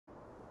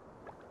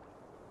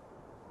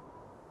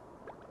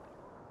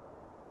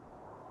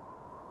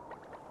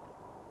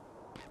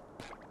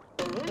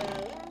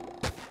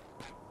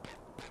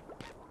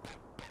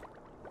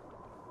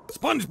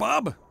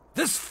SpongeBob,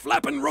 this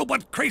flapping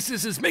robot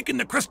crisis is making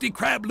the Krusty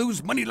Krab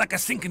lose money like a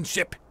sinking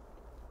ship.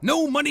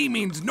 No money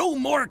means no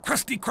more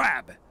Krusty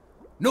Krab.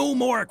 No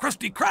more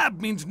Krusty Krab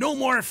means no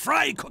more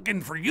fry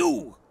cooking for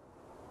you.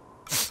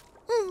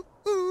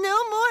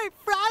 No more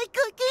fry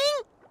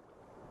cooking?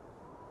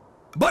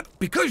 But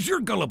because you're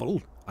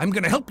gullible, I'm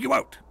gonna help you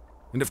out.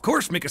 And of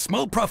course make a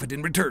small profit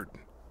in return.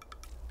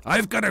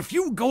 I've got a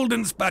few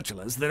golden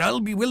spatulas that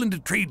I'll be willing to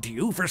trade to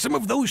you for some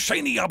of those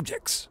shiny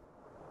objects.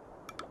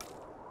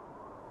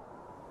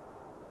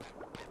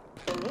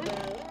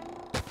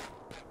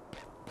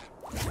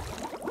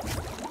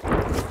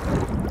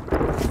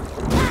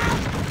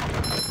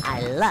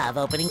 I love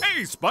opening...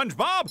 Hey,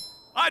 SpongeBob!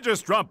 I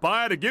just dropped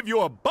by to give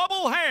you a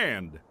bubble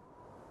hand.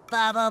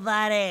 Bubble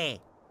Buddy.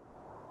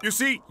 You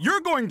see,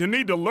 you're going to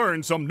need to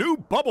learn some new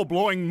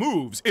bubble-blowing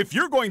moves if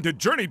you're going to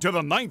journey to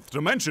the 9th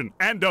dimension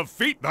and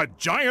defeat the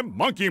giant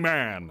monkey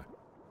man.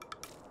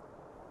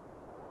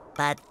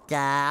 But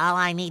all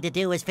I need to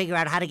do is figure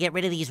out how to get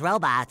rid of these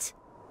robots.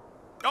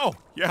 Oh,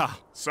 yeah,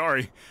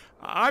 sorry.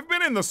 I've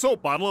been in the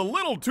soap bottle a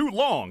little too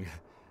long.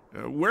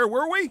 Where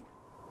were we?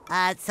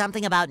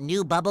 Something about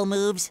new bubble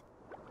moves?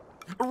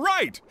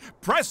 Right!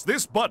 Press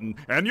this button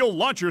and you'll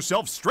launch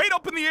yourself straight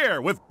up in the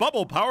air with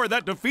bubble power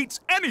that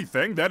defeats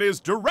anything that is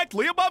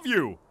directly above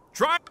you.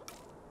 Try...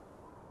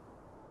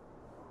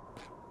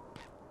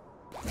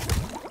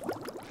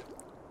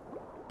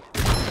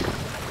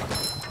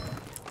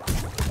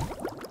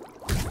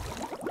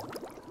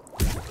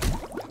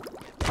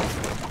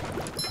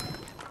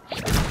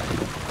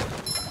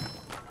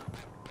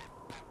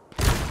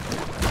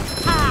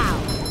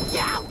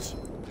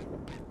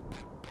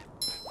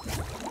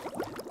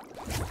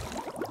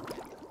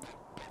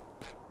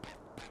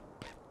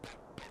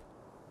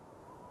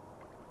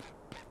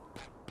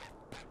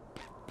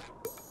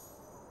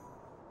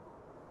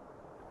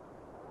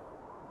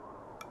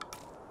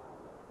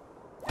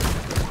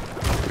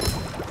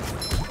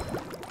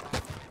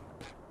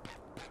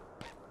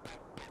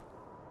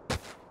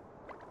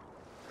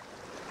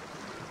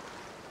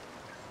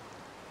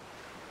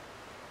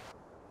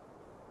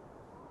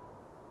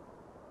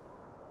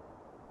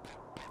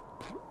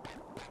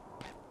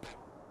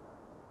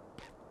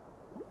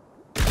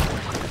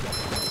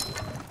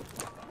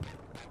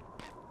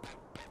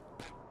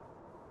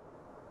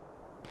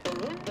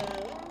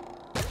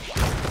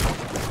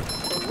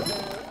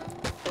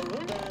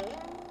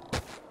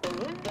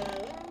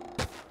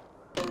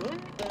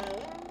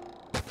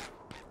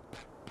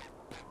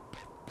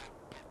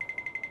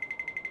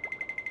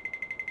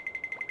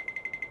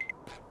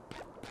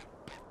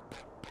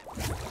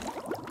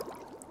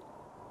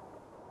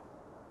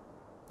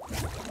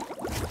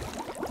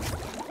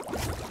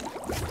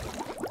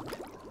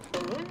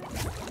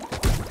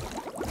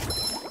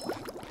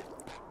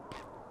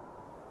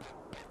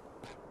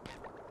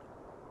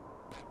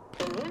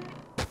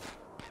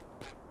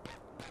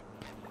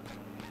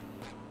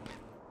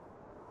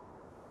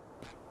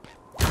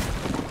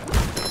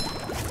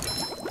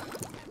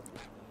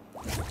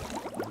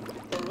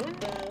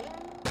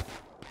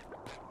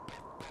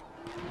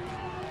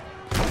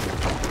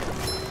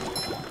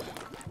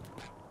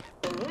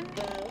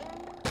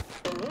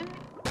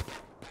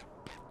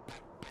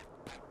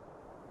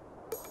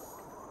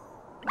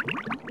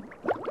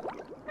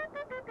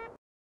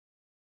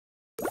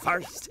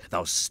 First,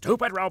 those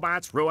stupid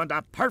robots ruined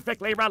a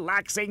perfectly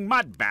relaxing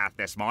mud bath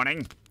this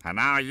morning, and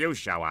now you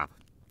show up.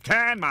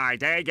 Can my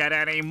day get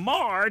any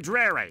more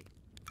dreary?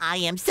 I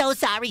am so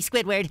sorry,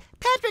 Squidward.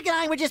 Patrick and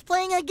I were just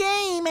playing a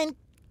game and...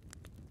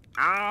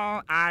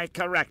 Oh, I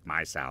correct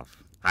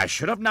myself. I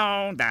should have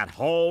known that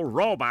whole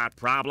robot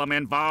problem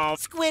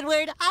involved...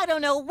 Squidward, I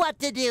don't know what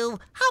to do.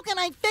 How can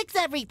I fix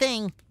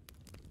everything?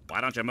 Why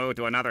don't you move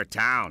to another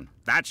town?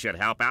 That should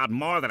help out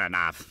more than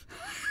enough.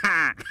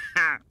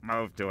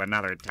 Move to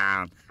another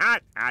town.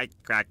 I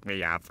cracked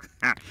me up.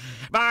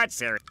 But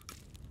seriously.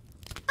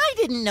 I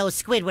didn't know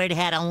Squidward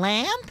had a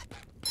lamp.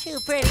 Too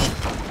pretty.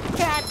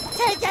 Cat,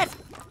 take it!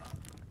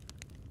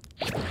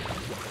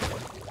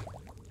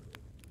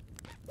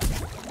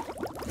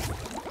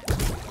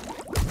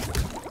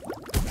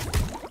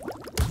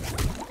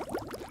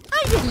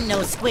 I didn't know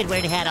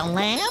Squidward had a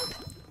lamp.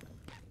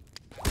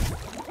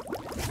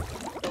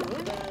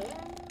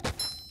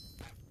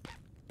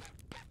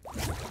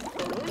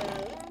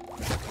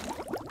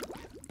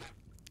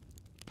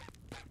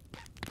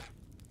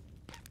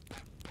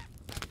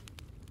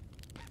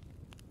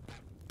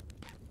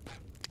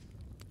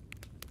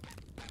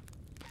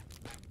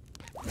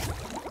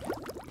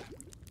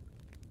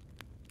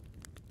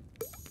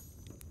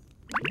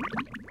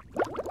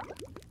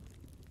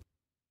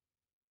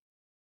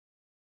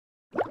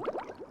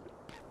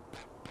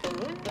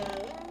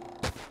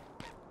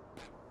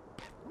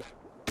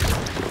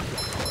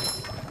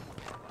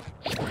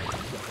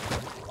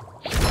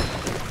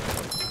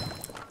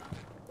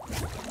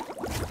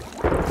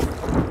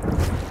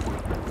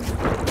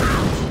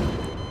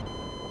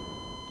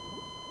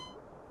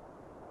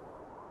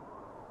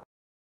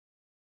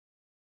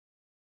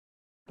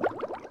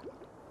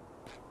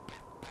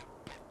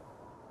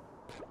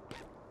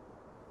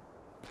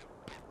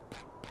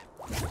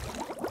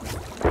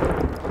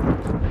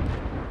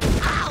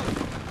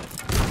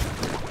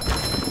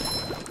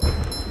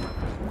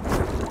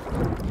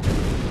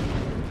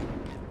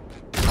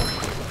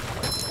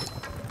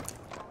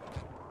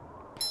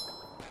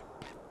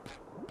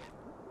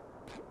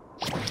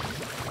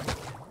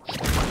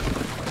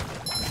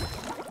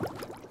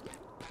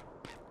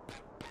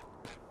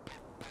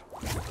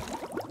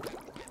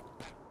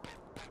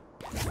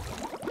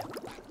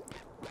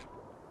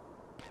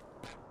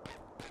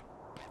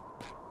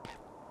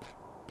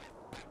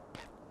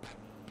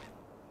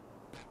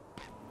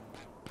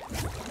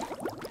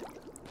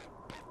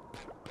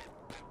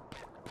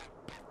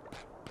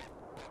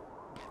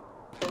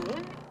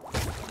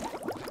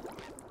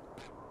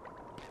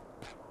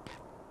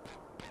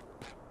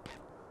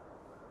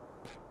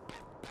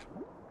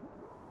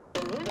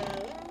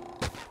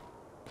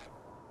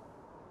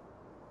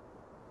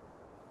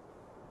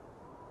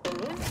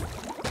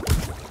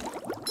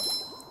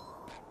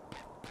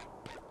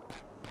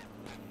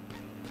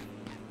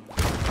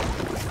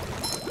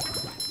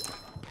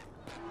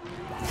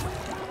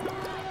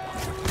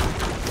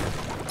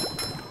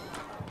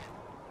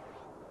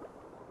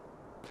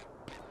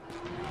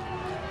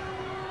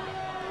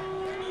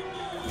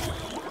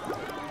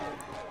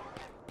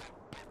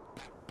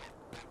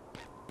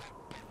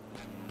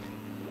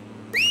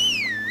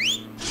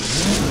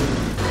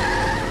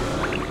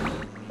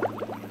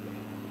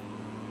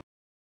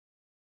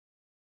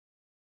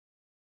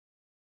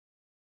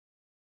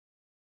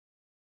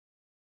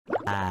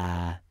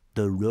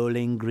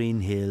 rolling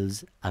green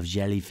hills of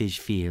Jellyfish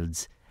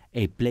Fields,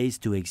 a place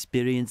to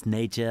experience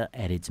nature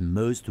at its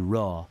most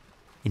raw,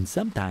 and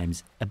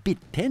sometimes a bit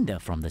tender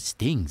from the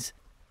stings.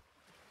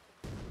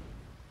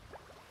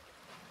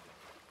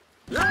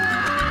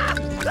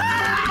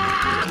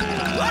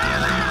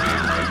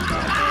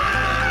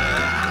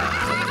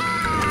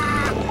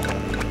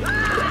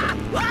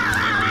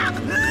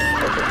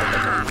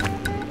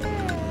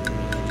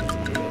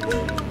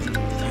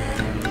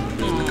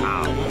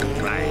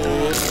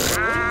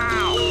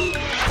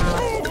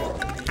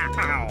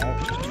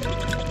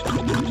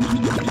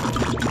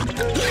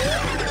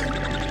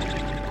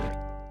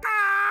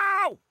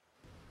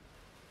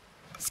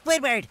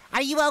 Squidward,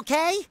 are you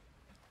okay?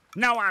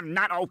 No, I'm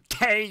not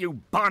okay, you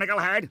barnacle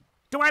head.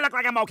 Do I look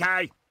like I'm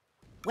okay?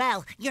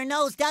 Well, your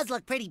nose does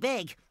look pretty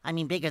big. I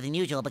mean, bigger than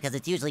usual because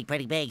it's usually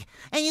pretty big.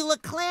 And you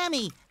look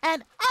clammy.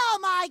 And oh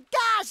my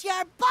gosh,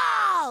 you're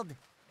bald!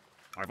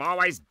 I've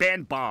always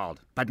been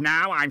bald, but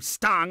now I'm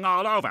stung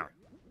all over.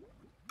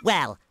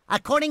 Well,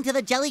 according to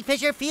the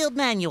Jellyfisher Field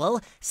Manual,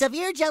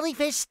 severe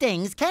jellyfish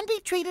stings can be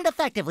treated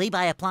effectively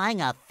by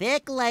applying a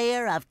thick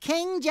layer of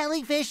king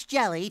jellyfish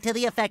jelly to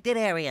the affected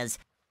areas.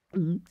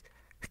 King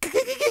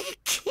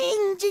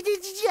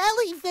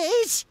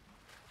jellyfish?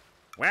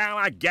 Well,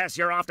 I guess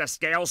you're off to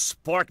scale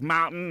Spork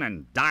Mountain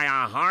and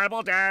die a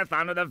horrible death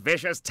under the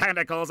vicious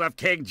tentacles of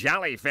King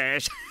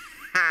Jellyfish.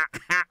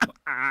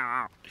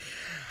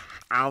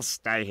 I'll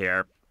stay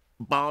here,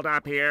 balled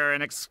up here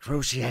in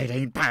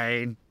excruciating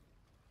pain.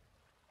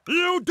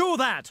 You do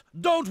that!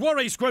 Don't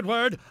worry,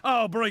 Squidward.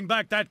 I'll bring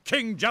back that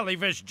King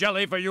Jellyfish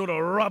jelly for you to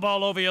rub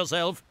all over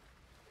yourself.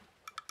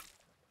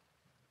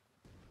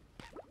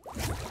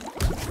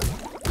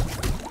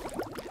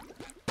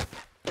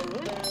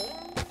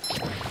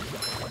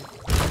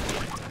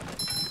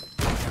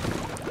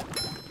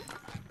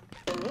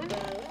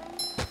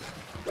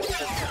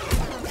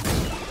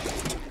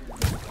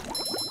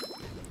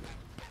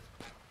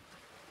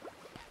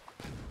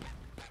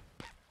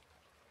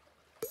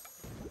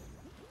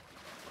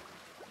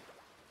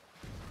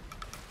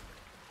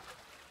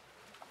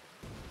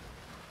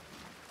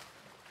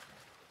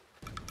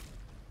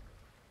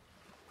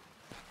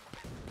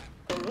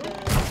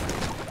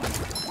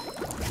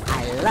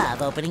 I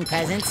love opening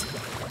presents.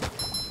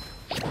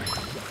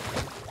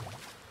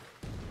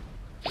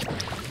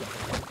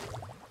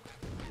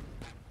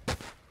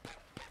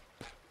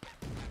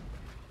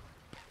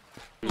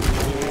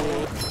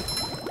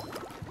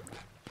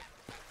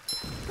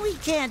 We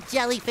can't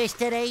jellyfish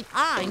today.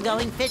 I'm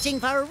going fishing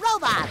for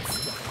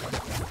robots.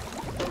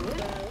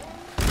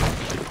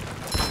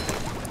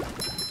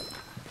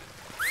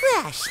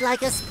 Fresh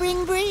like a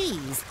spring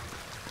breeze.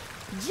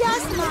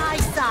 Just my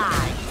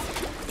size.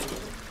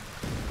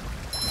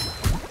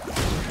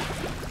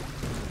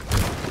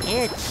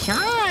 It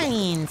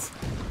shines.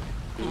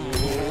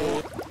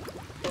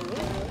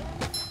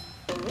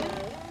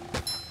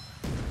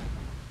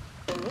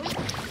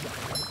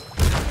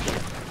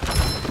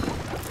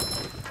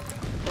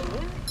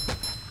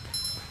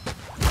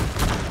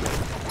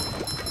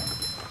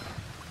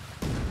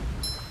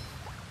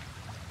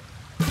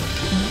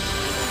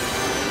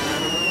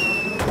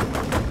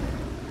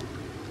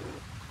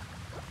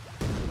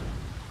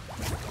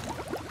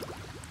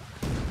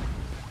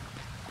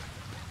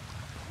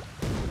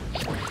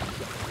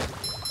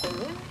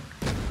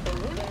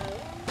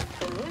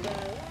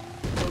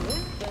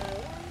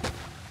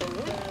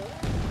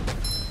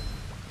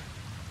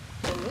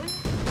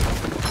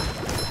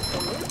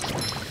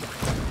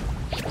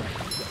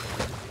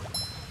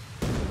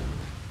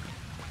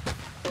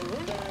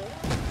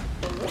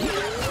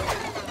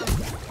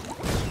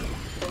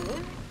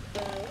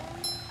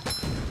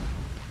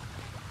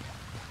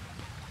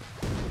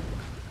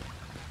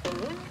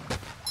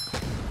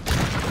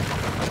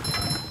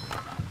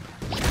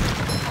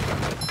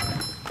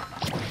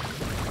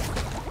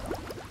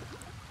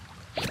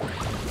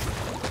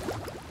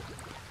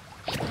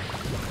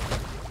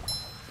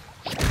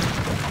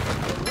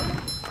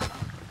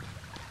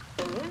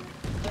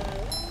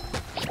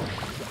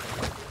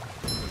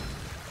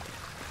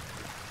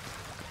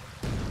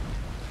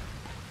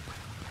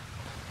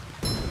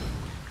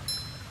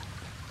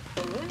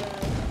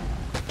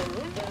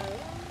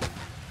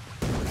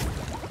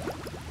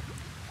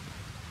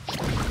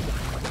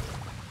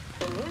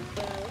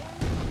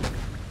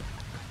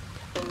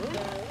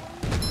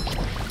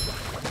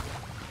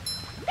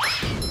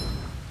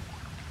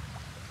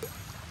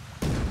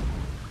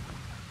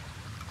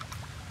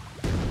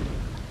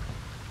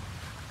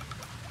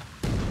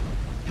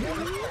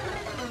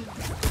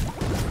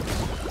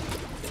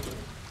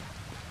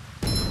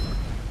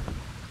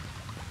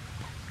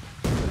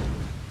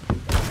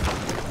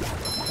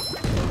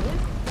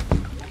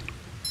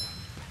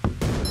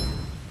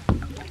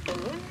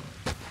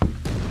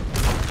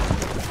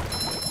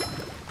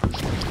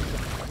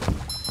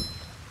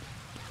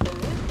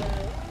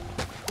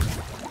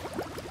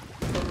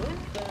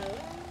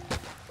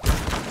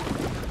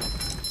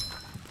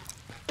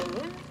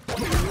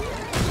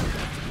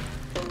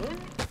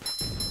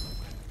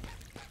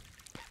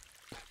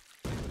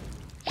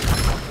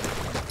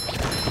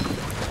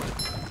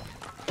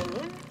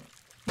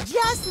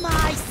 Just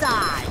my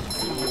size.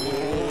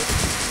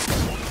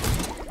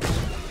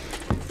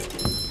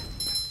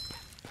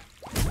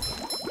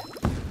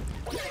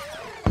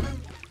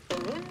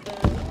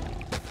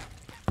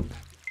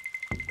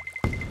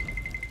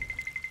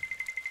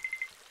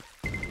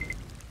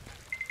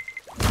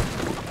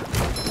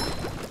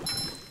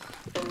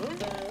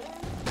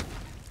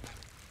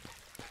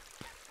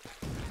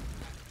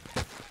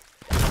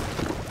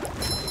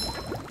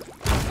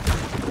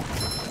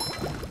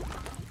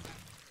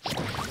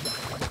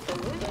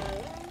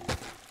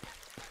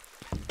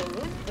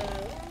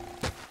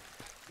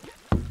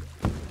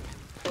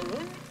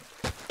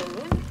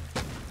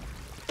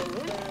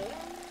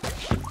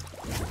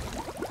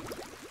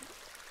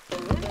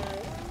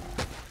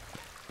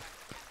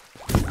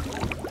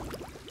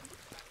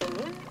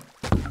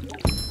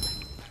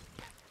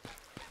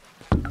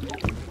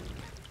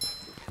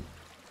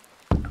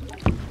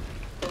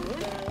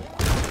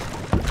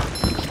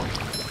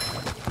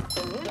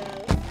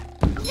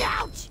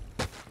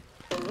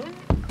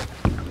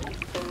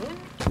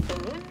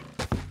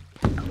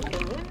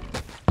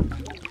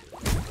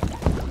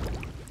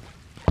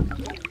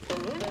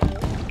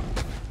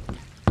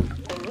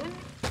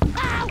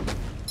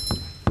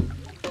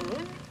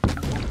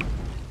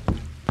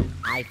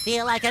 I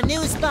feel like a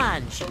new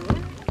sponge.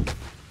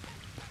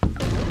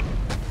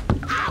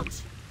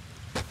 Ouch!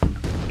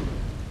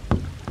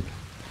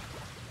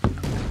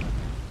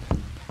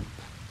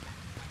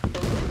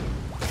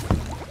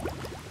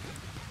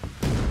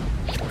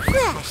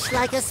 Fresh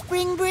like a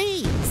spring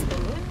breeze.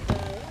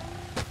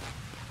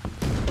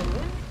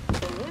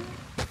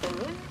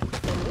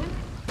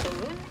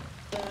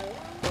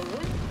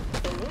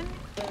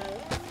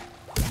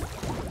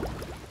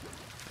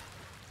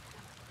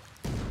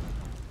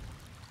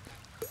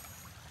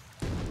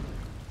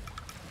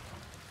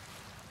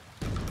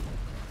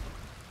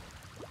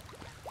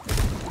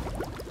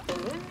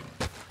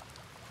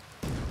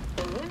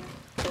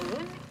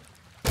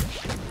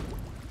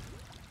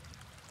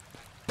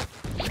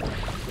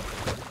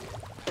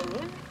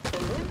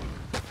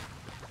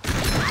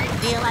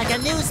 Feel like a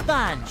new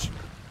sponge.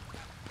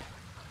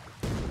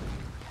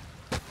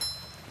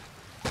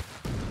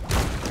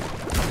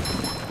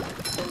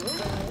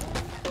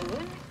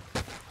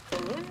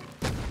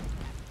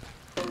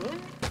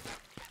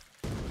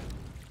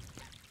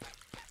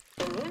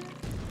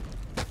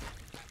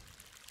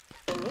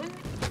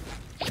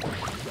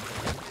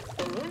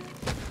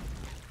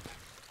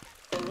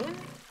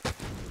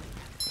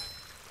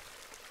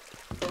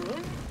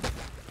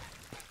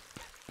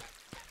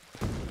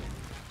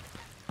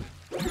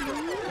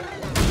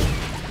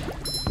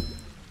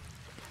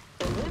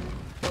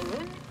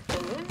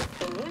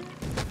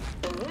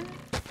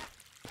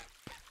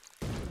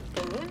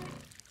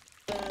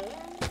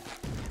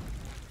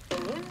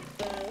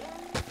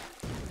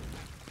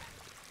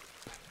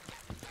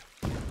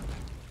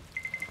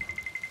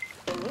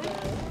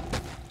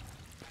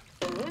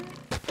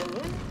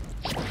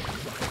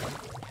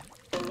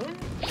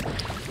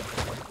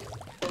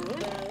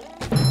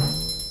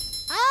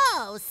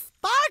 Oh,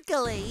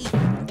 sparkly!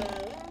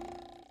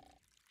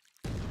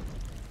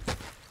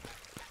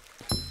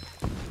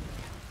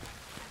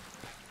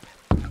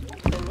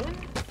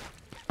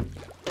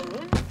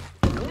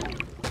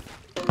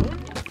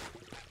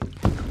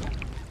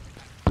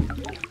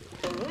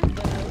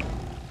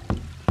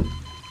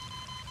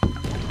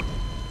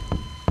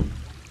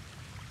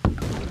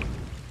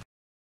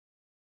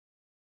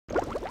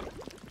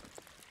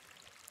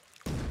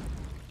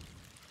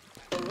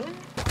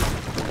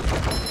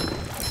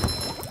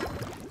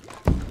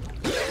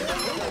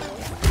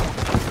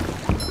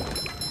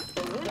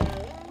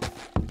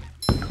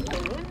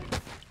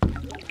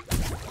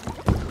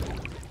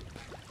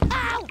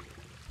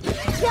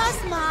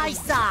 Just my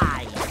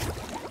size.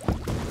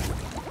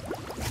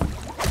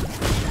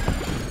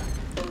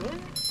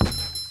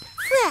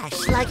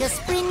 Fresh like a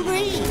spring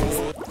breeze.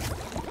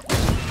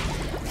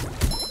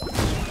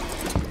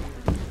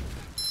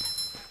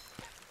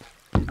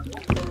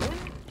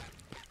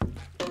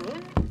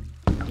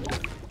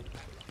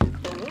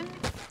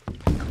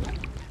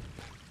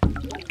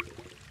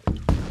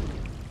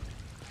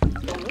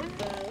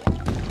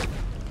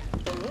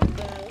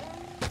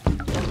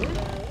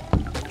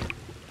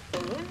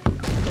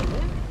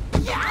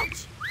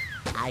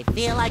 I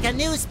feel like a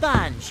new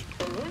sponge.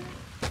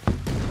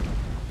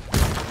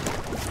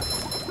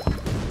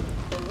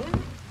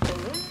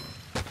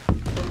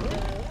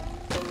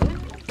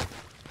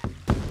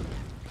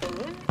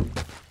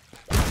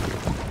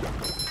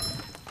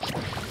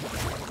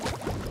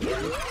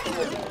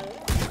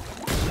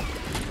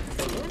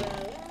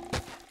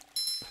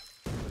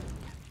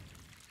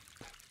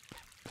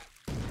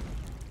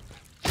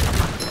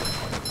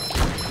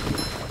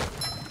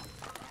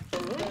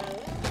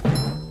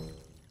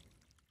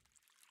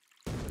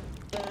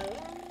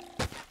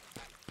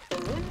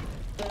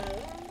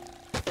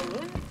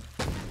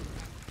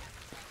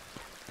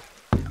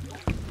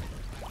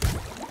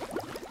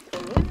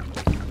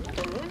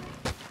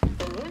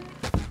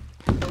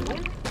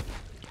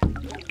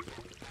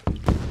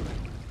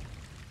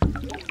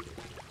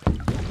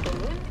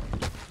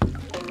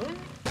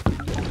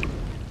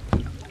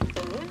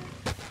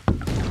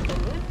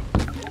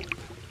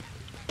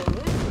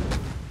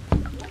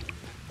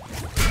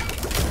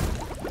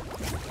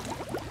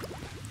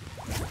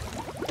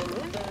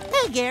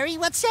 Gary,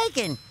 what's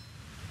shaking?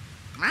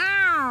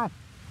 Meow.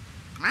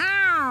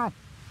 Meow.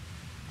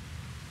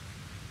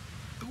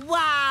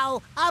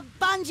 Wow, a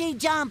bungee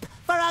jump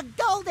for a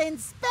golden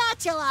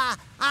spatula!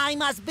 I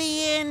must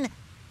be in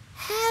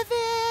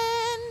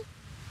heaven!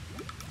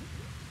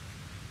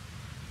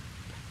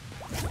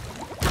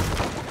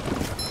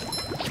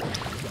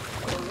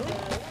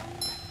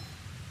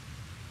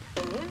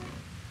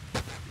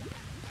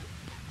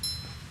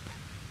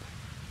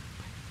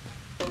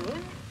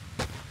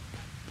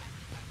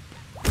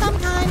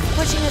 Sometimes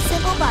pushing a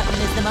simple button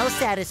is the most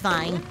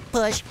satisfying.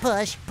 Push,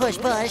 push, push,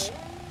 push.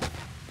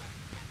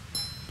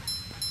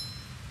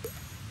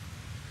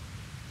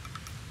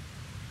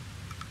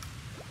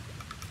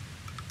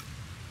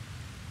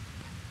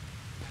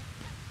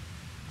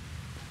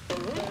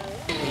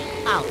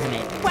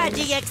 Ultimate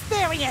wedgie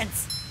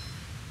experience!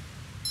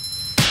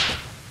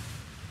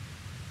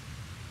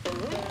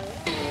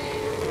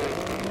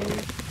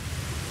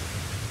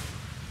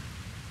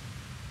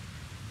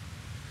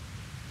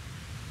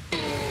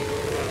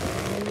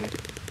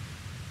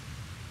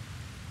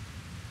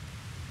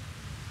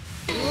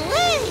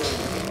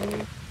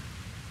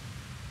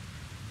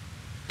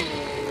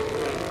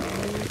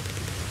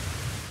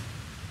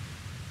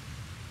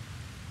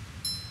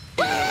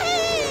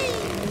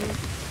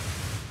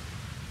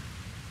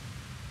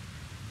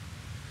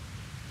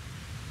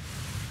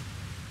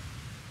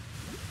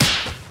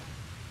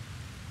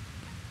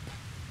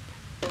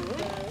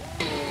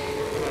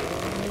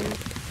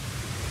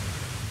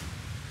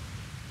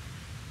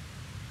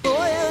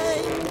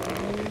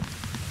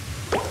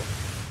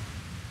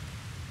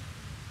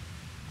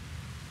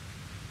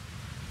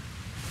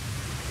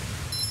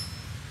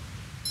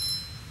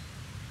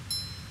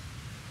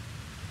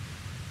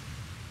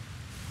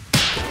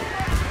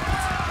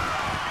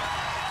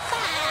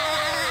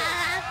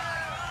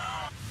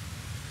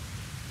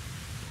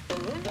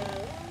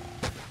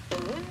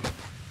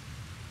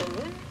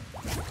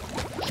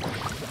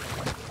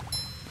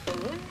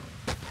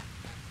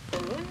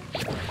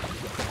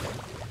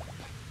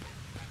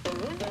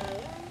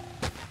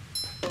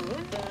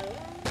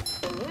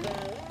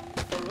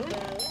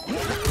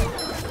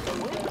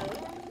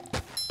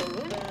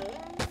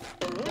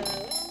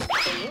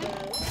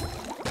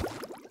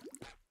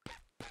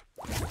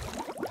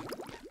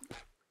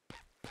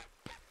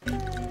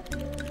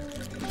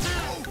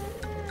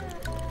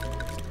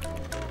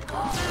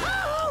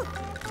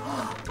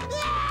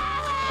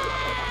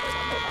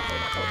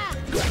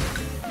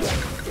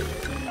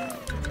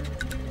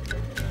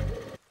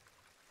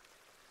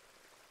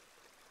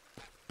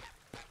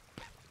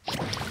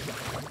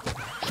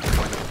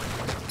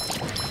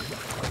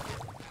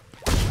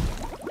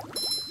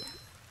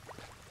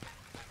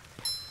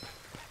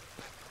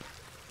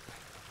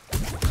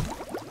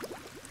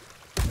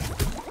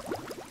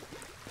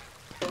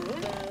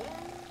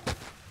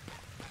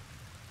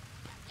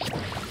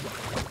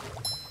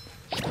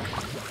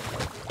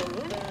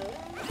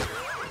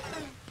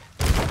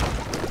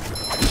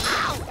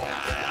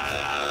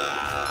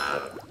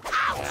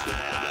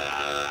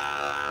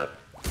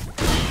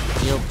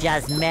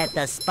 Just met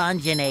the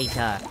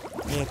Sponginator.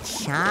 It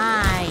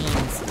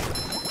shines.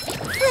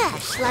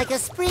 Fresh like a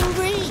spring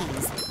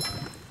breeze.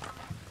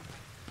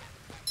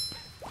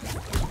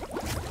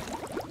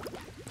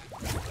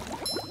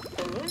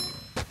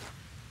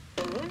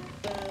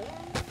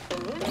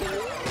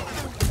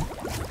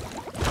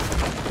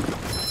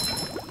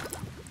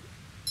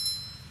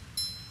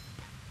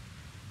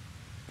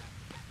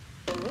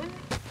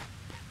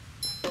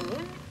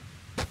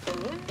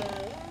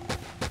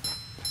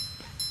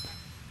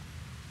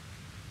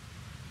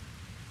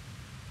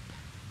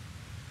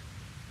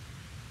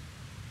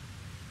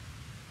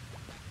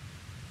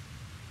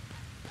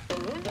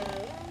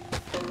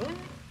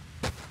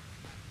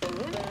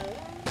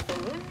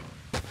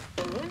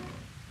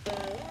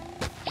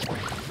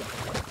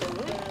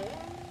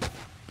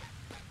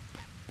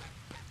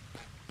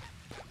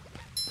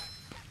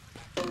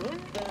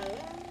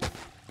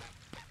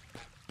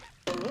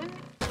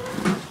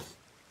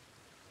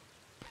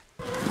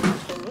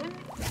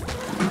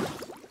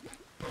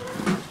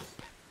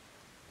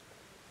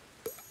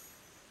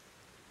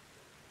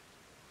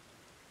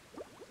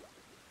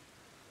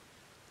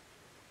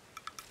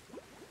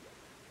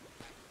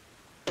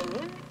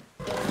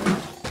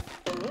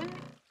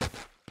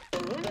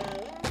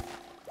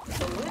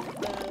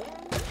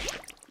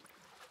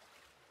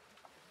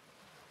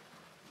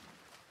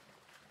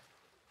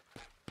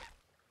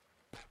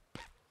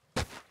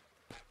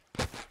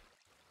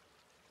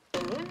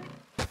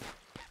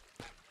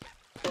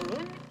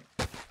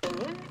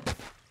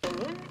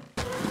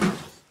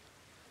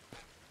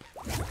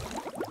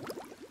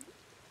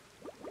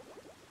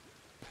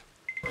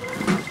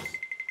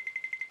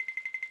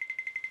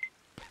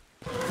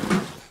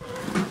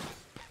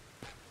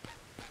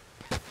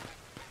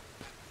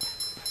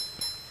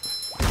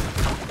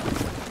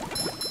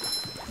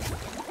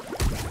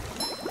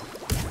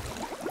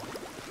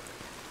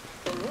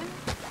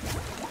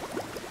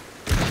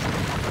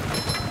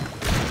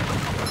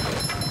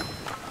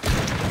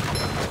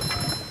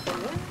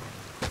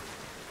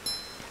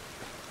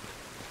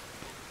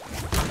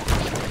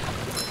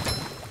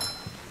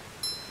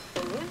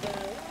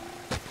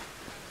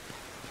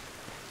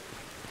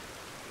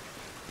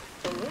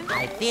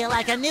 feel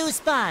like a new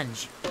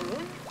sponge.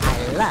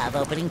 I love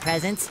opening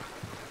presents.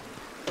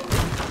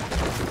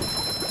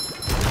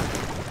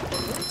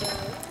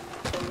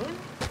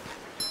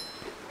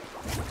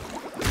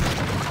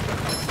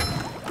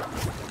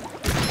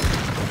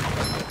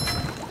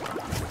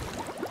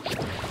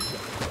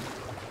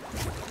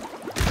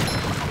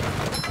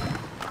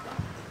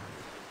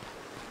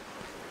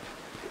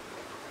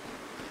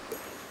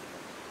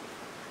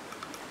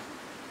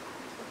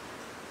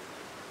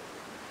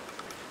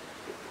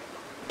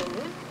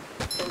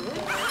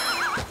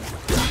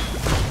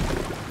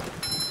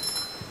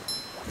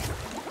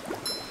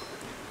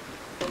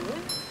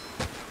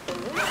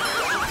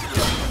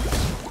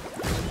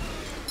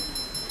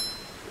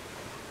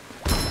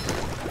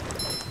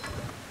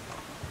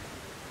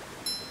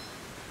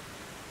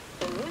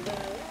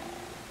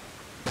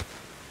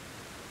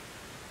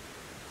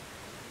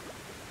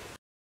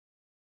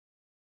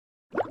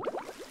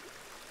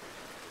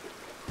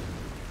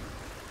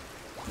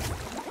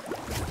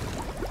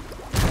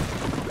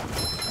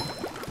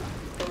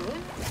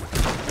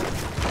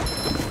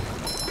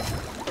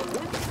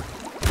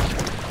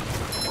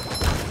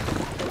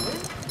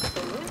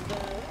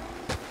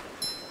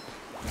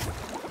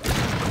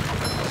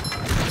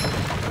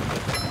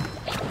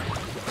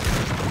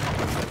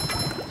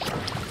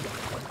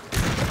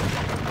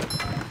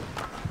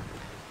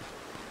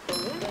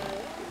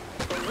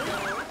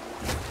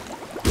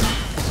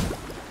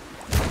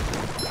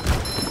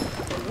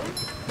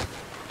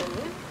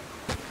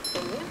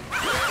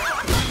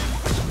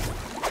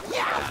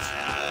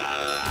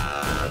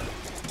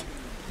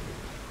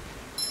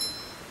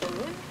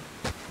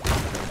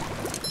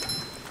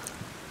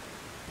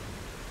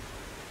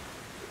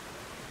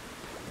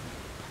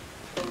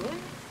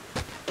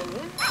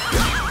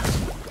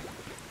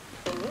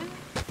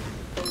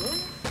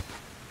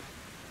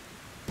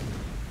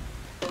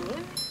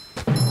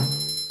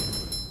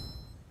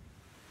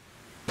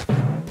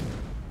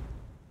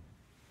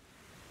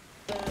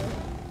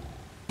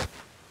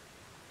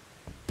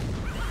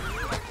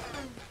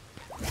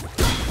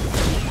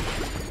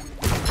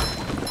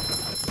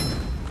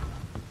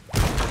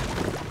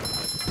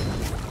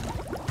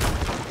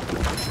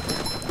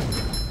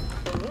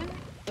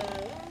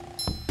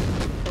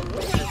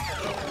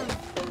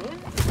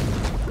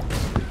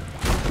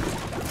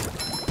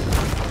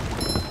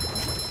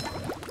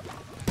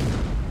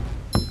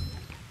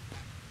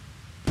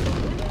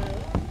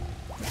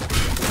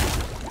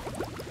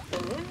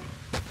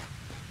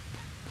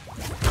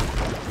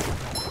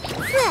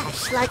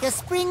 Fresh like a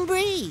spring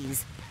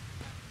breeze.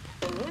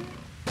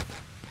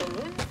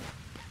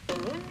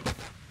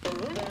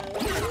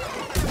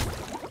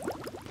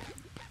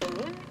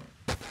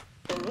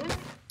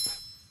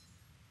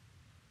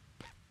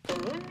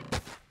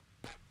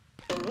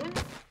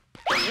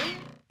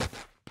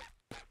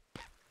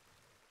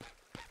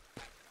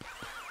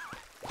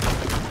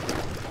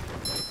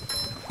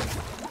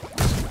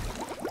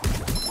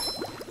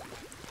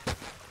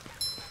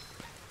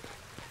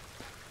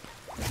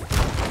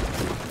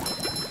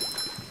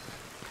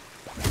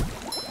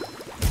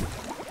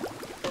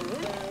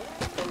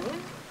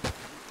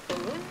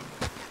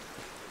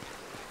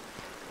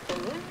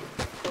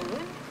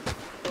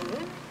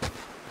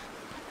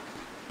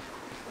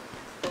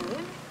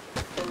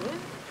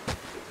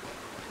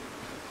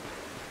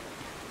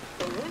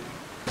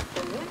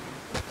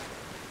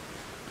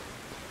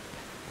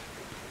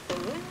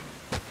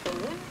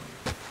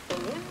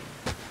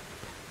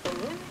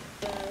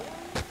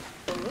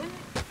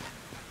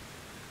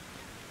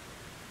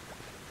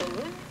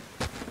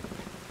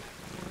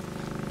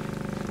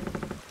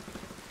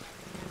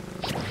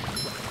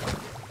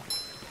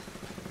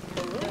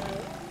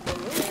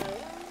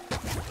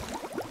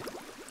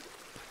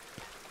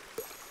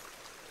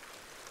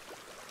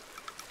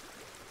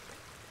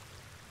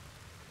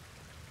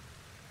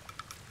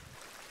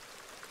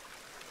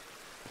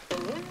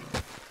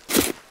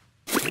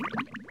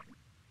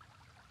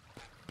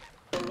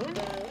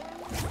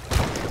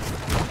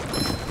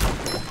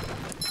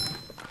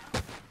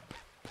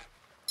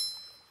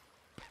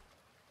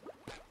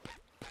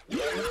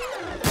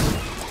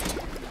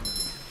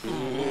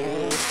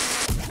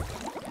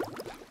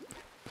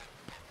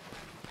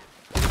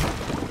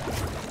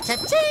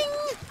 Cha-ching!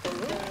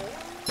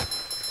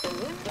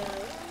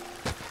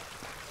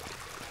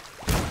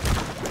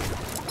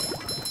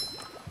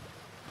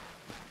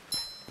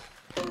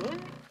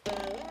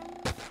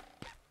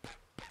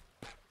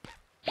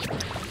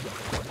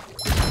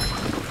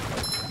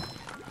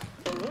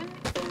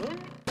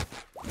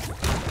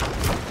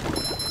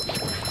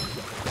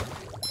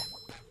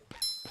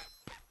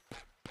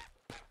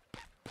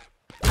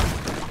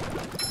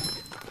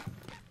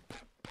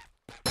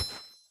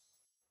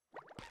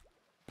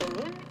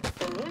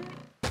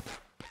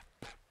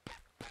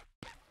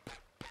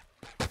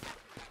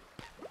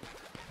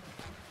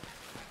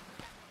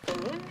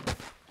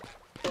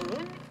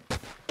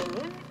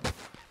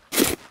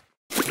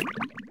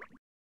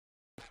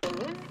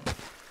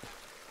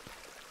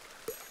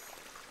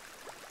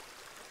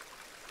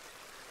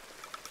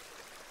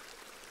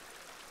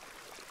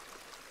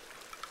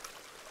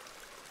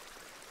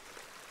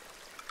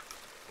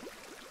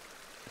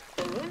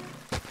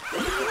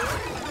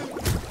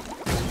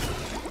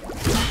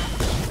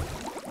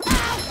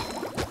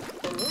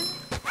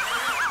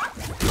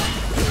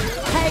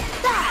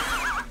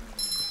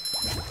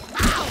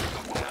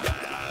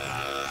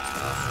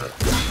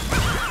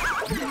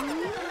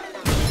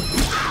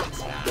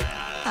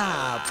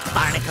 Oh,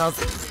 barnacles.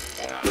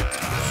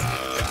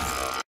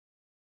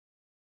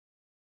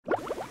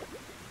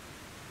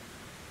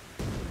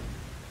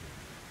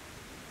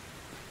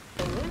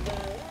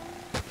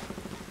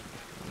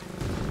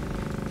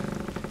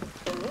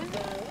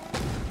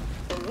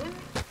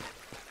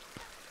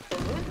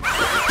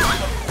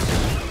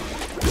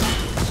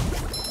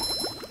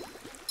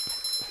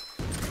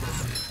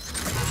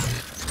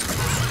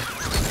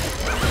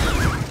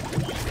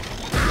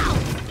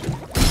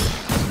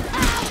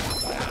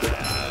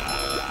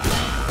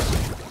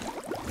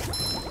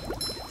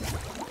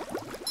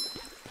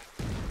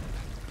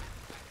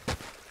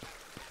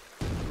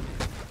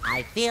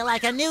 I feel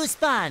like a new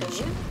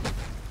sponge.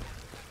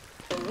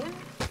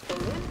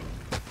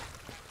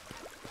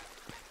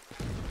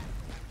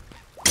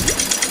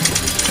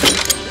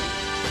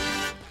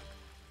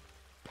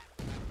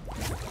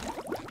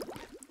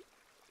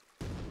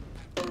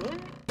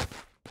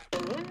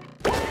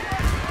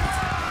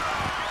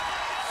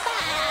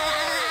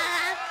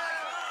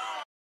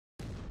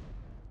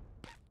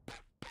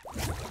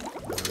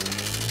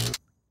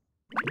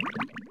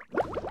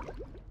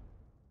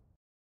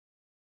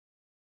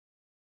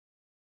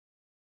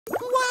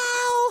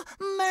 Wow!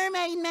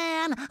 Mermaid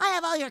Man! I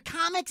have all your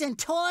comics and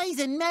toys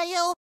and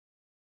mail.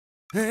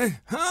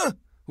 Huh?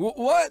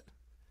 What?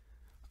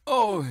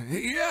 Oh,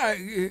 yeah,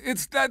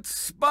 it's that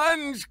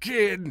sponge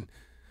kid.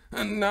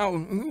 And now,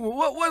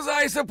 what was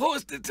I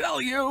supposed to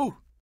tell you?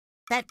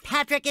 That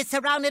Patrick is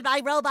surrounded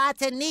by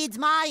robots and needs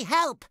my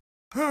help.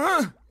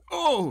 Huh?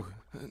 Oh,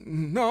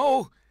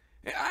 no.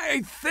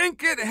 I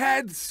think it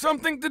had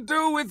something to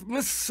do with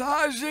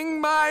massaging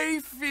my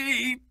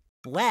feet.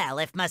 Well,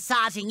 if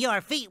massaging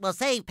your feet will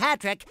save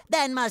Patrick,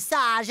 then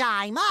massage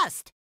I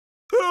must.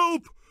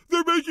 Help!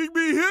 They're making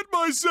me hit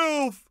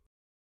myself!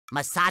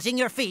 Massaging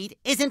your feet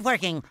isn't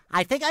working.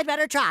 I think I'd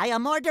better try a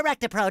more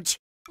direct approach.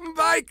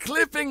 By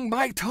clipping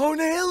my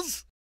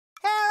toenails?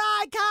 Here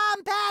I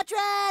come,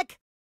 Patrick!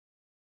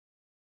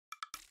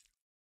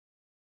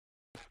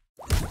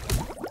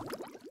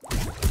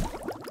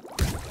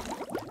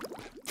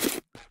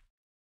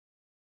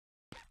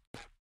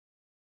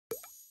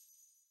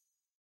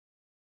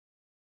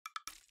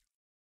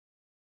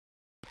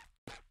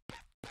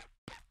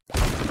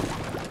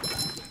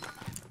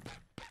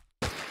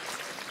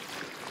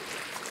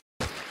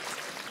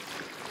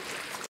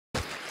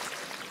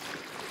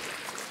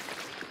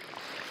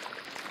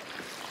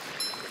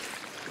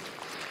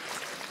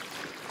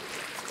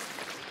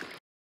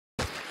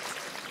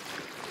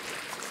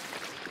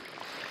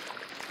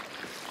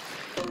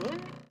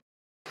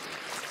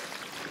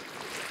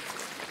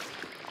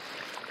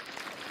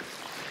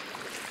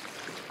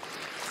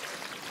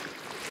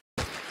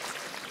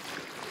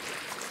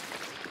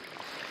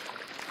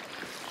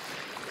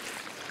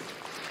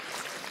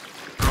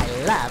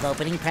 I love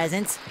opening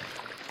presents.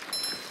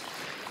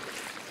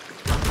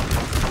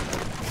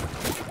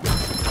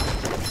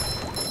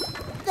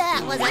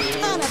 That was a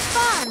ton of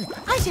fun!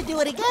 I should do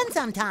it again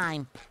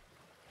sometime.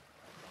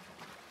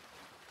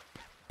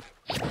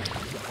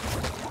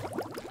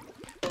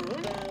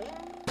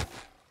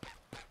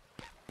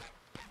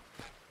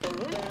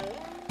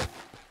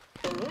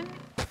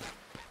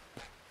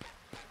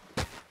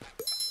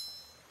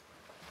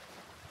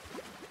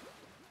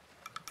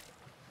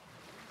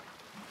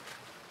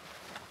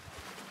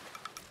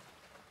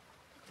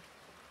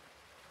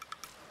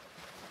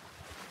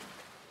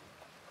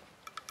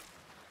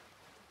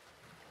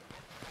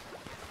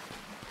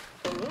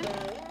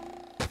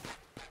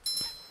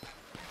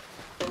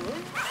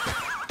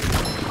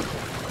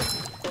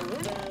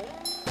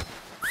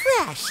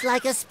 Fresh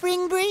like a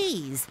spring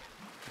breeze.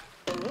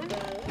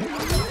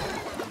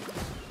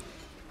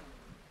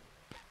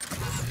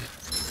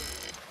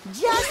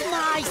 Just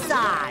my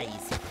size.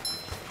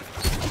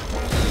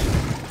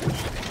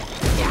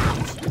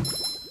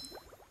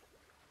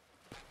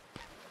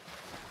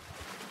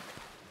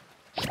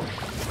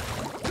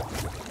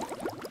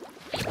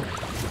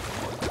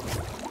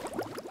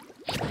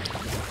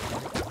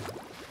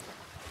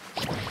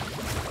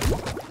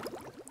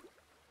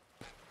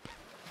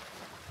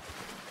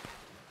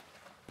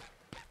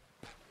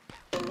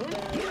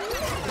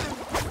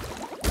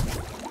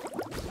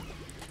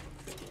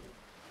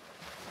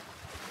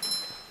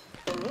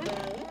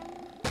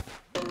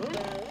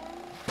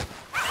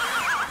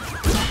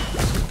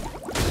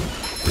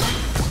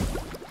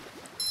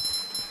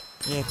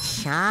 It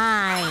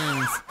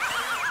shines.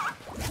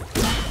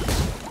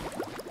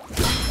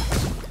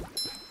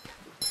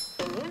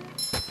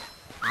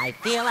 I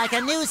feel like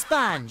a new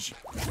sponge.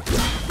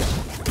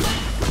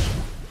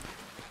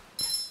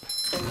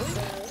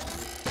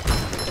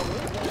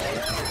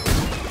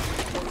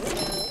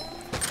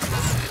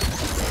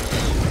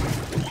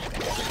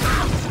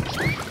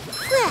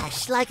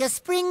 Fresh like a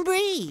spring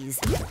breeze.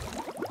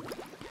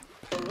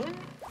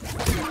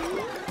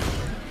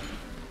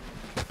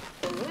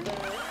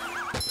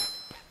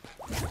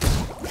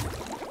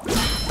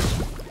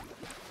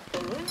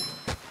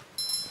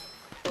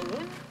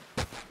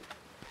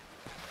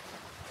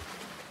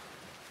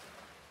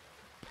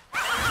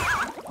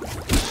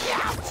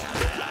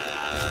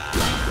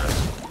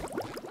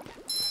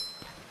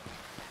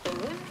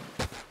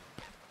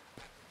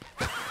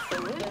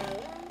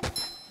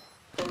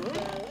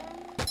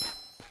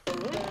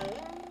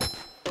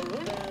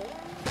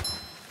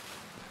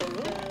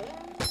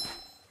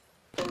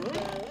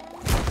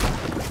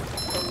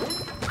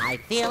 I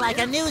feel like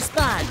a new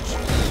sponge.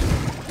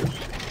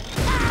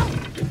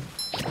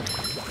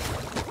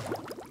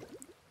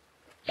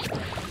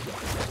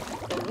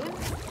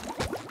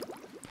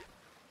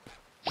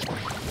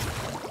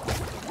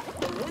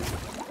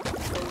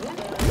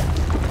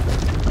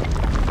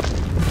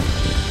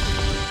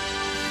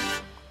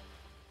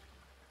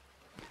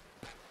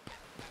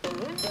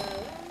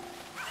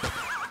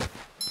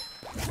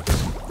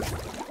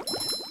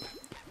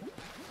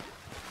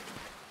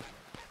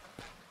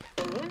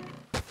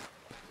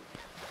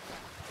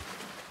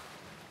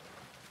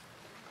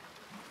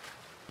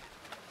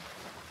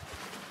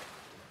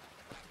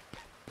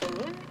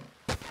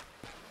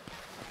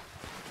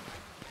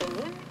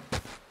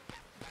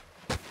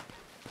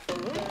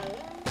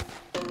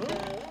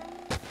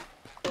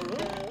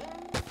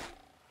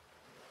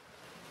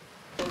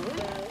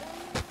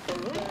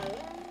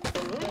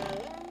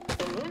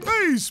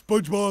 Hey,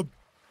 SpongeBob!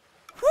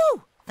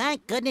 Whew!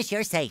 Thank goodness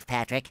you're safe,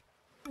 Patrick.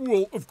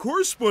 Well, of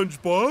course,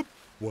 SpongeBob.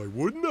 Why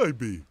wouldn't I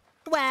be?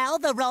 Well,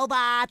 the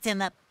robots and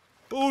the...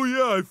 Oh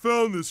yeah, I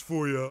found this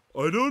for you.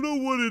 I don't know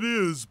what it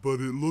is, but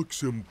it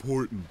looks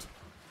important.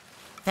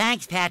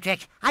 Thanks,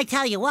 Patrick. I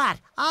tell you what,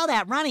 all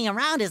that running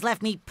around has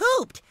left me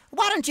pooped.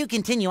 Why don't you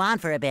continue on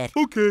for a bit?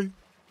 Okay.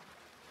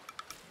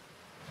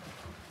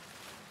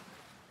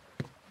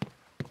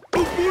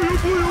 Oh boy, oh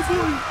boy, oh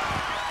boy!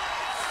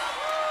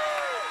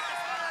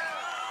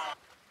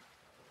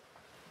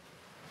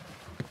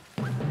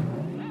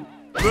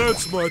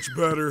 That's much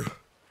better.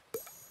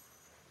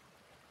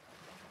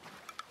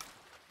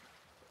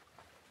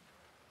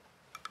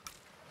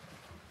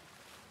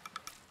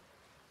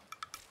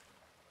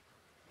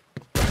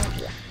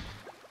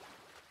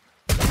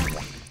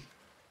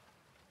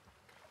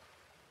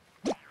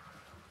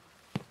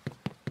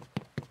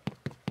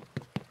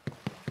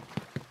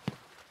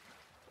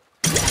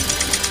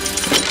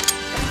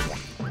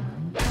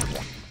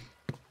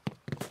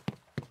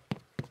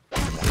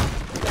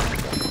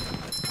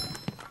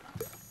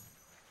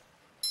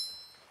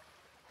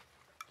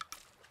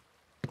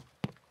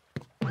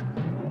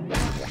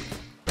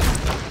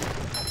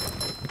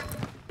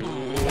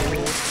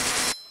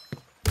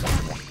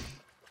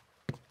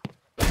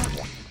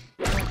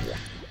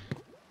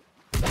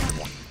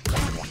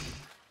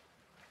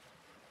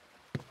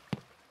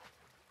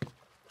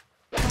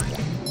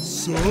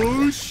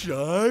 So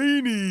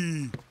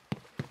shiny!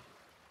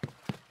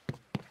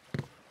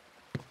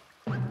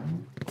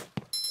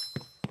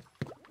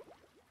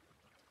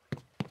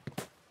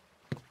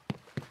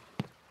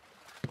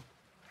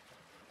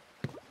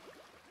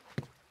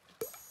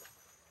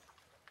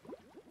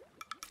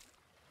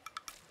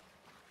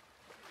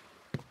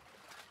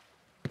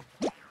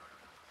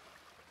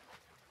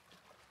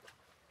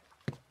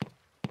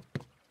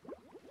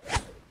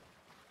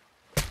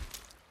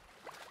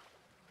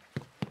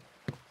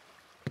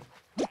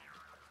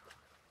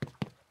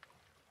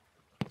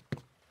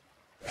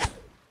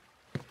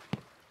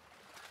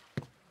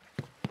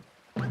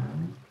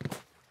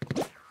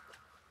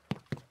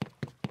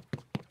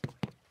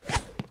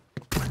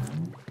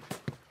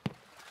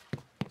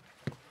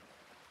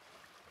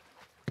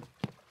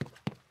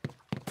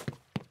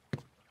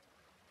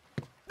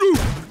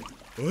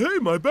 Hey,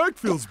 my back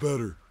feels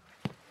better.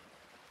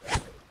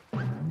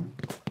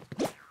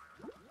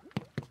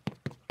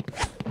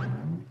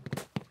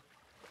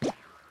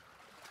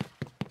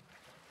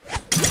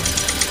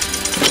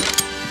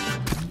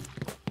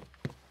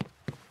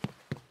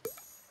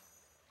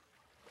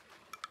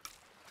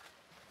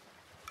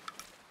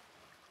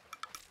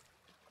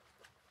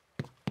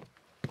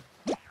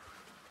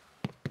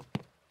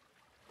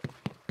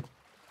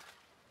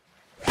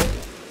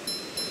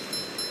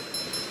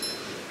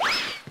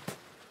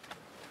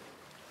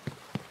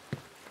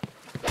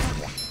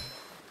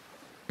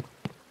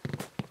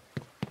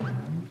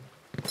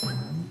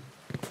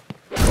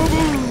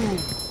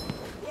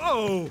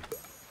 Whoa!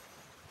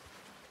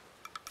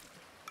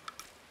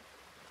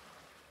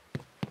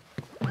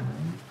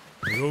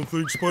 I don't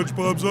think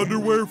SpongeBob's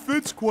underwear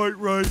fits quite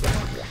right.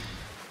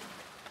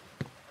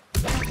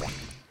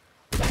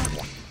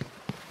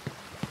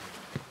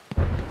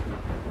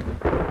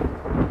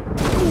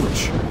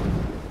 Ouch!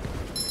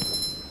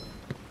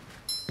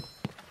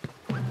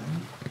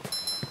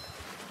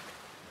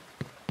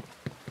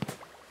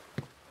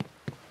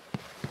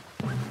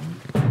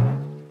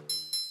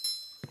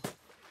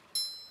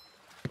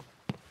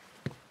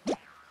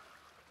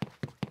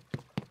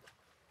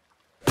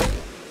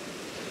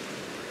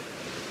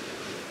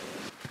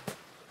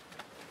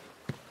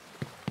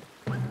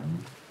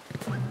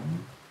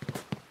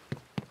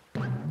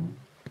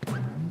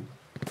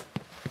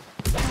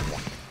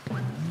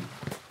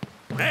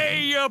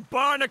 Hey, you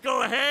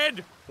barnacle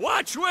head!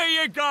 Watch where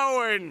you're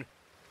going!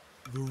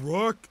 The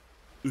rock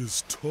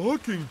is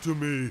talking to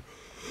me.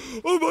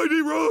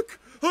 Almighty rock,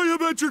 I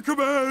am at your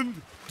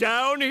command.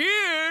 Down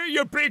here,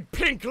 you big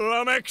pink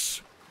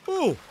lummox.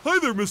 Oh, hi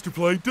there, Mr.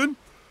 Plankton.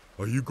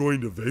 Are you going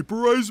to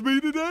vaporize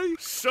me today?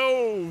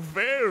 So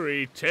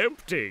very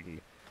tempting.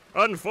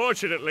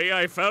 Unfortunately,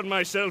 I found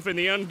myself in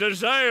the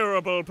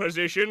undesirable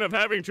position of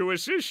having to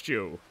assist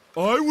you.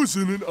 I was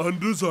in an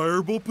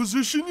undesirable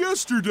position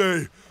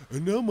yesterday,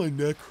 and now my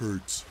neck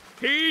hurts.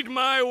 Heed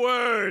my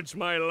words,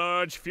 my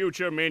large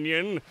future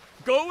minion.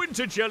 Go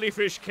into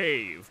Jellyfish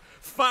Cave.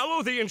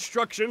 Follow the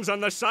instructions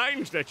on the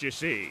signs that you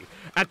see.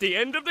 At the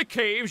end of the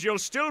caves, you'll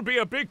still be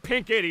a big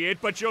pink idiot,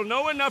 but you'll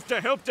know enough to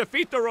help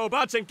defeat the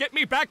robots and get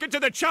me back into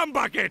the chum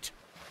bucket.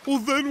 Well,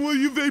 then will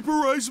you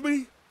vaporize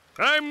me?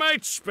 I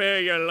might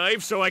spare your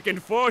life so I can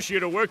force you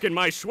to work in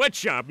my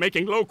sweatshop,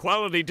 making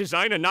low-quality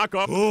design and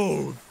knockoff.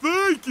 Oh,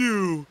 thank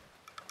you.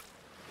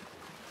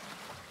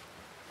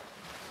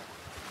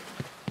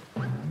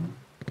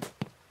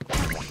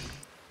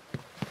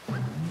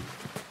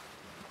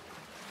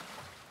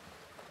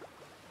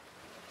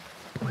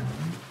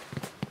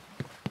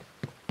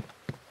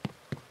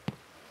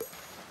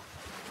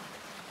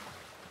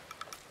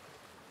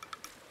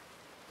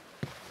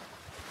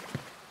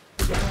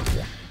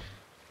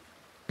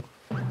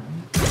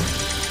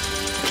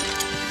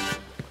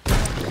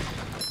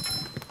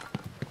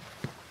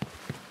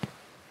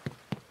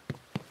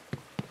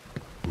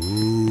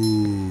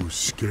 Ooh,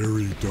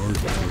 scary dark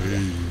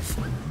cave.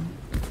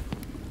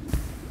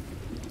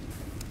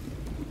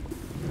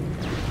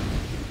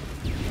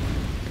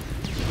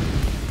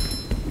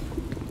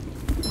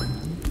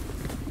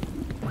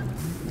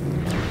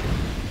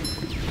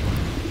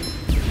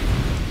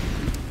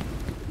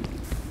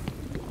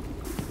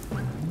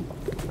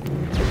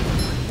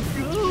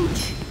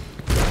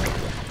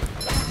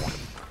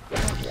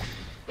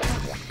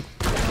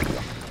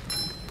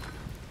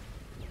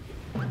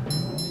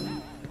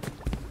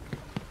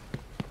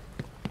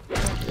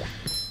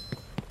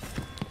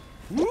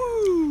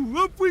 Woo!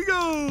 Up we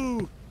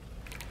go!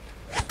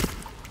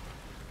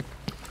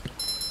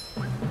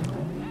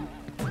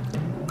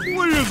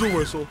 Where's a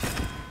whistle?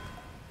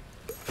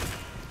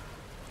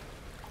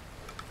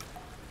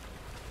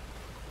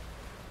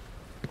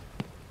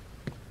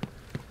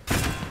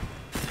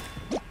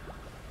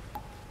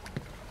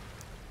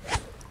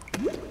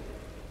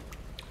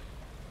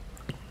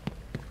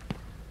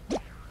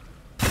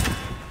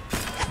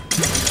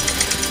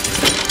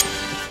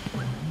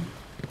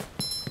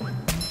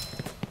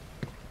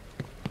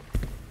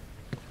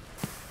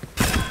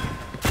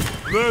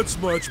 That's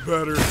much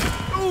better.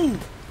 Oh!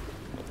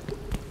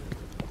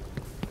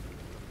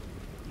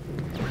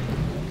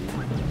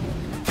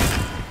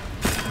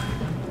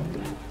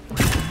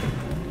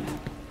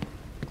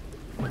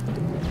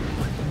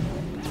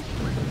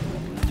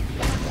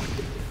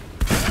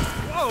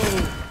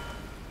 Whoa!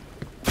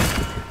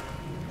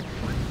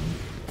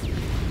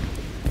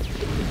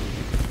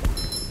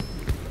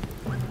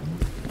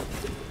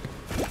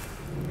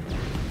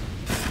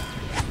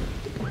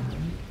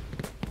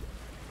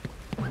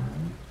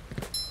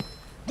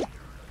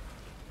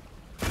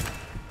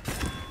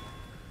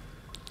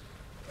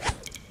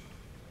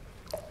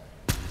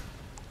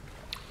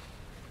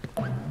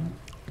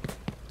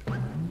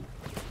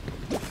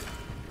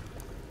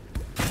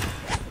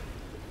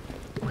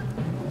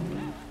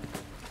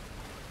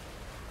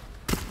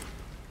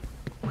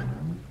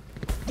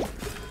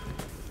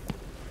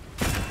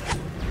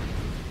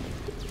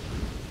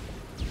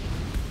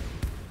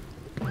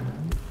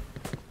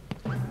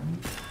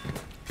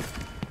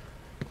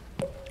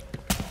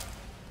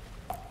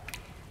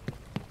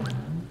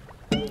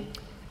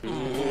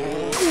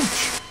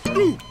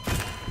 Ooh!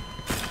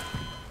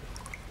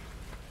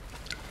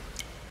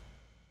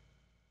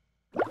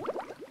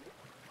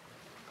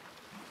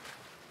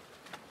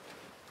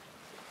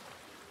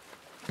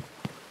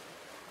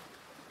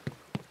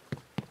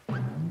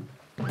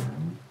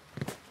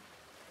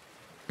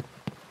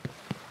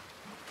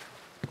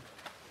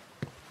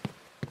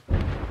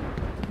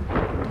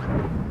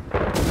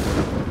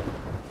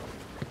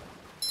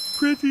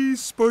 Pretty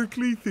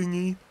sparkly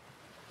thingy.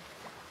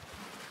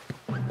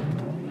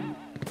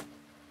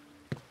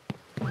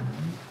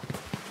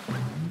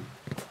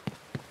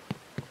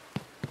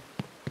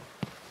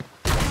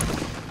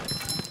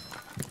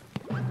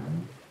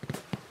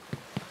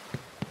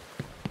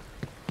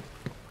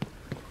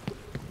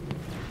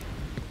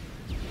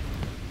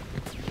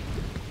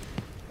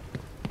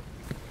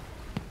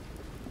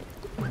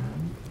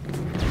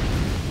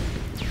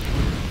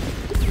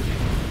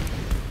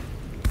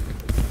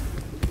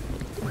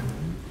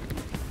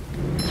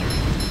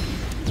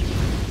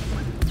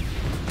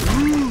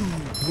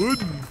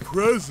 Wooden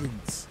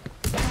presents.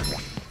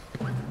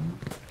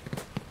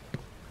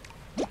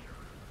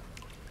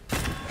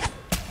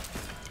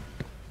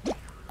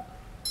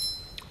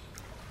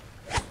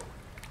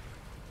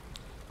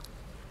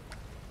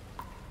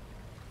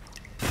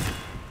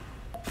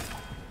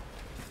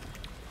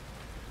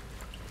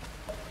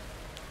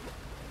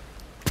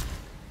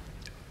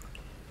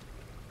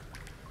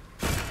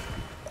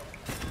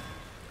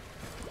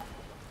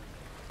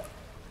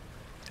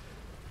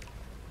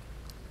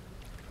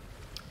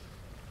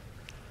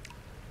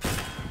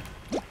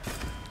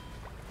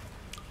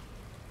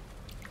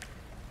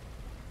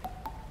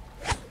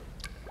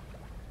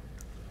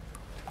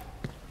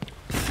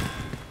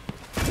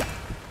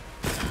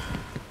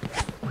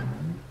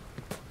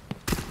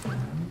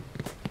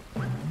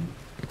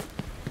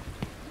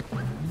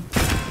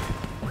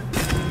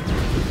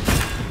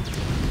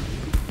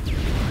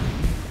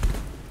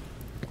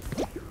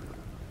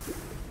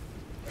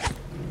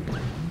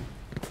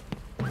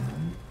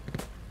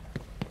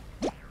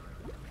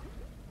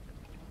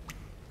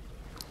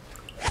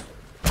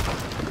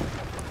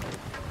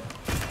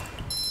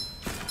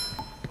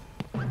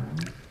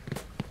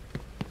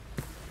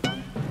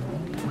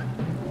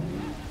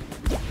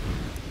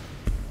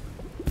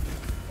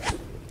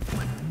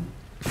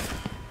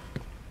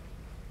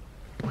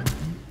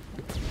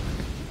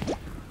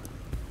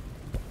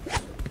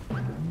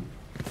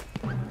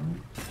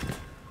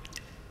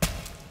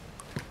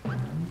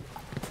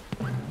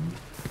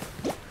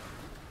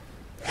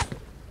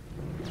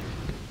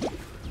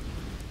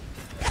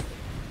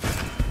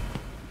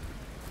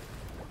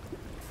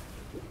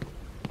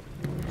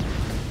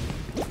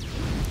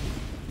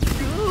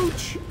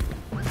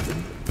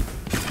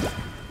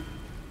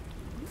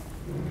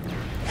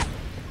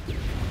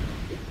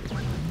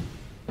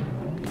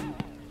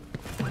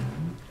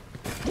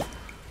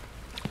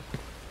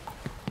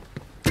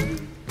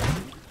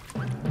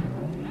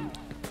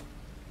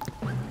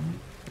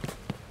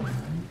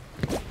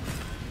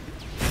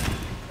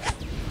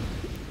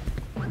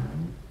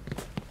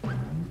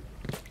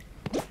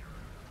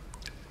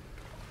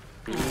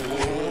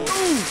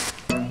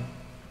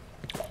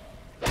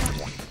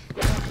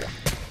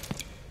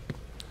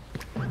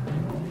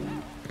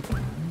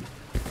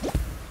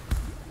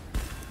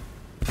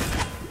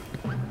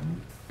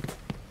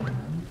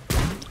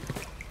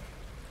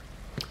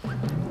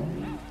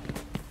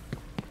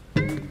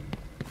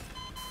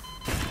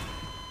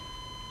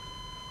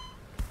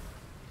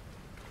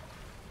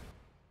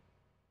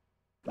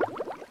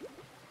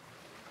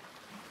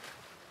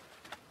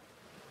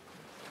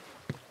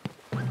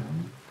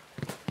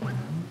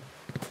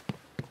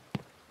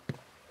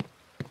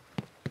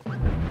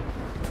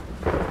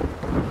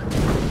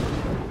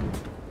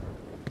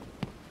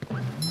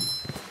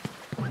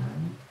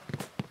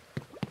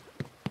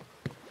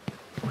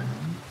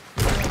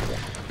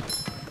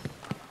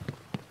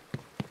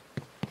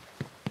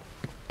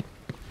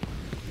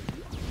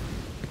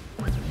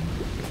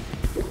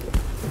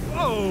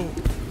 Oh!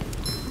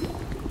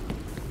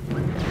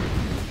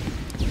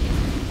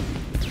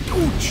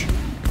 Ouch!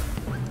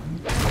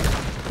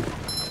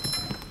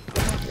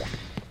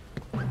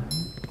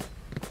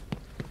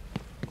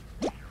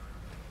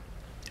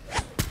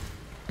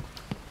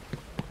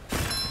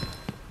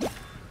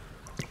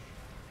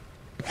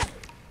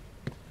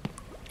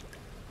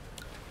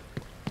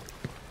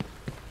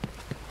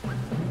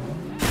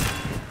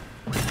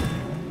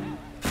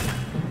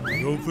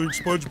 I don't think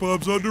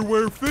SpongeBob's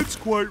underwear fits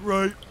quite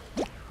right.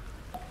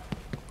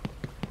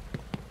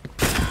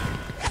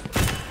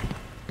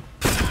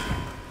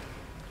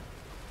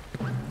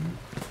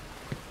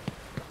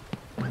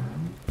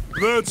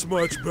 That's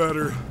much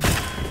better.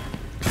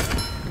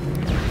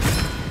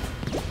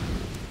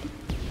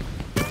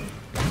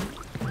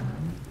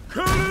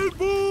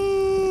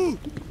 Cannonball!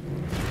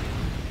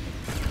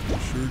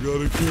 Sure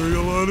gotta carry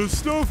a lot of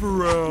stuff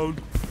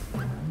around.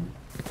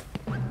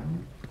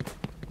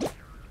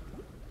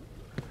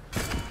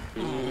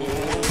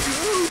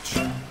 Ouch!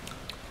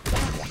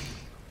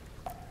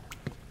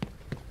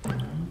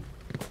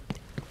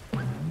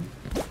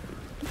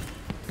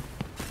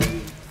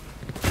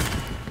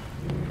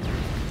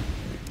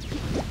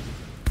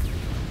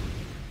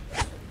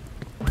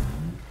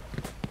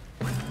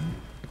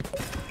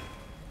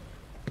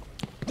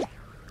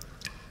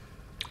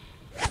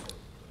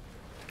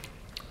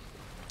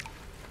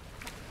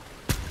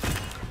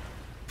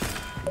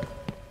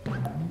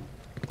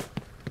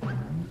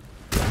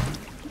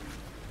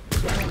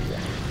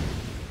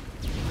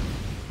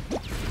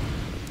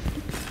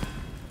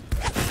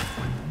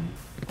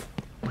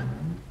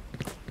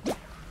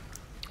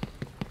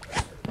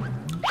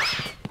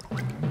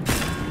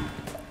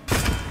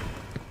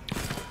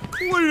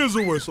 Clean as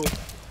a whistle.